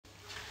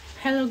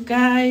Hello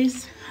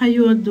guys, how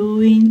you all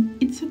doing?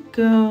 It's a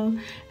girl,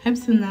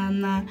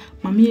 Hepsinana,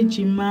 Mommy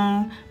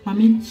Ejima,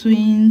 Mommy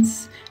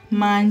Twins,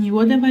 Mani,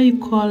 whatever you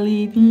call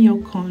it in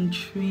your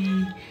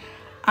country.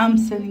 I'm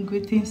sending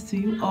greetings to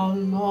you all,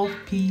 love,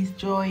 peace,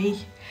 joy.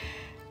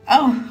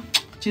 Oh,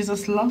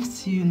 Jesus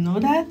loves you, know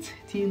that?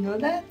 Do you know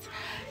that?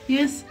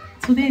 Yes,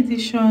 today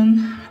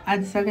edition I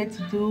decided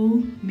to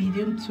do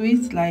medium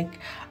twist. Like,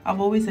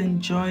 I've always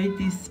enjoyed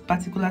this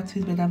particular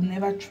twist, but I've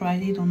never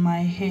tried it on my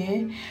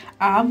hair.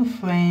 I have a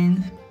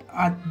friend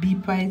at B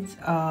Pride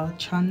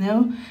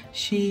channel.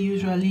 She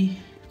usually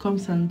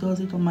comes and does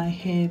it on my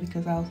hair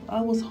because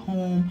I was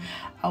home.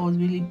 I was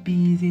really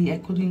busy. I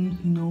couldn't,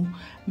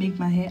 make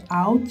my hair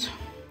out.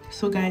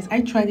 So guys,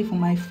 I tried it for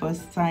my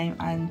first time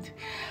and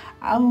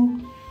I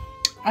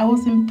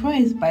was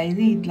impressed by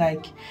it.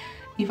 Like,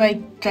 if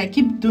I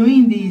keep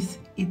doing this,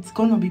 it's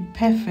gonna be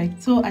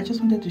perfect. So I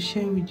just wanted to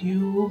share with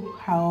you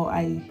how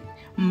I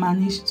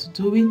managed to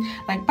do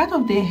it. Like, part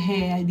of the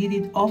hair I did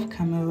it off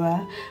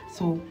camera,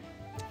 so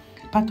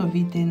part of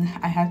it then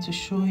I had to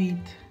show it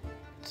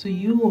to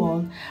you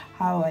all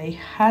how I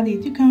had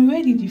it. You can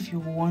rate it if you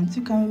want,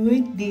 you can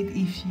rate it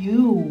if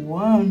you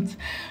want,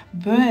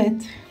 but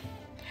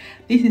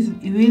this is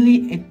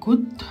really a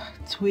good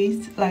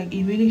twist. Like,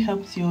 it really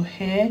helps your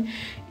hair,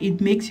 it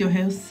makes your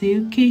hair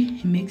silky,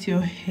 it makes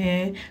your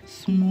hair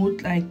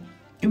smooth. Like,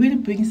 it really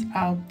brings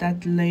out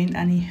that length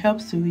and it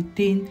helps to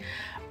retain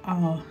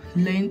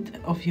length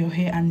of your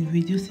hair and it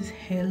reduces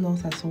hair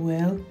loss as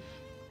well,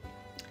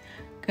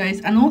 guys.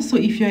 And also,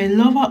 if you're a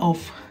lover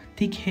of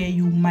thick hair,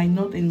 you might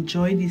not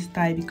enjoy this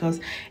style because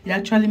it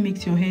actually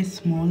makes your hair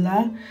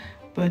smaller,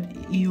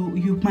 but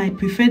you might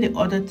prefer the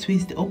other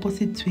twist, the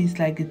opposite twist,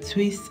 like the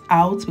twist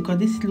out, because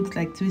this looks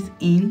like twist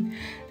in.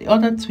 The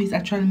other twist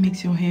actually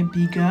makes your hair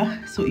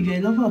bigger. So if you're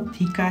a lover of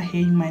thicker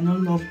hair, you might not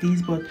love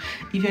this, but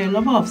if you're a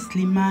lover of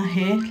slimmer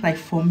hair, like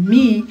for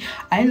me,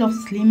 I love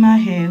slimmer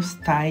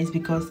hairstyles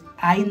because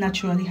I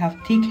naturally have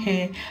thick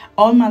hair.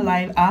 All my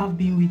life I have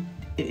been with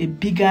a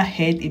bigger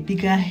head, a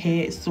bigger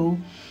hair, so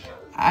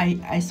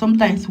I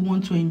sometimes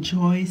want to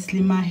enjoy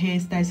slimmer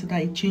hairstyle so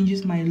that it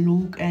changes my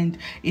look and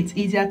it's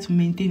easier to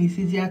maintain, it's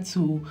easier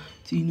to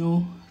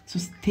to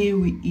stay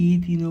with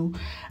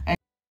it.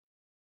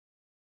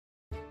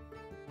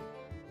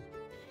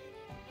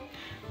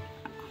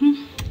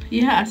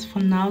 Yeah, as for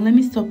now, let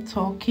me stop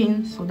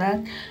talking so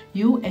that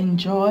you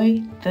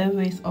enjoy the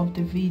rest of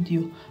the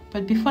video.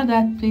 But before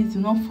that, please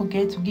do not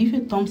forget to give a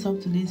thumbs up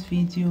to this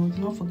video.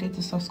 Do not forget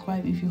to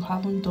subscribe if you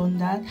haven't done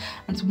that.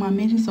 And to my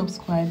amazing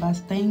subscribers,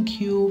 thank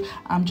you.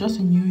 I'm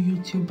just a new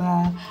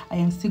YouTuber. I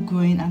am still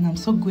growing and I'm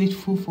so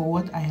grateful for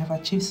what I have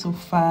achieved so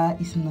far.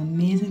 It's an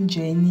amazing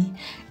journey.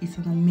 It's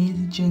an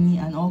amazing journey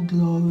and all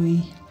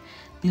glory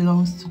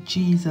belongs to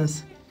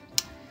Jesus.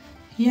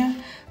 Yeah,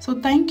 so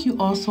thank you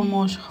all so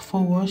much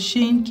for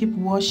watching. Keep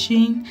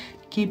watching,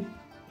 keep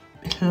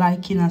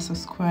liking and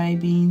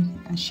subscribing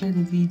and share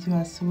the video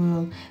as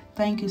well.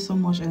 Thank you so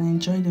much and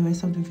enjoy the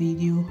rest of the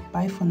video.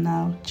 Bye for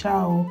now.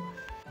 Ciao.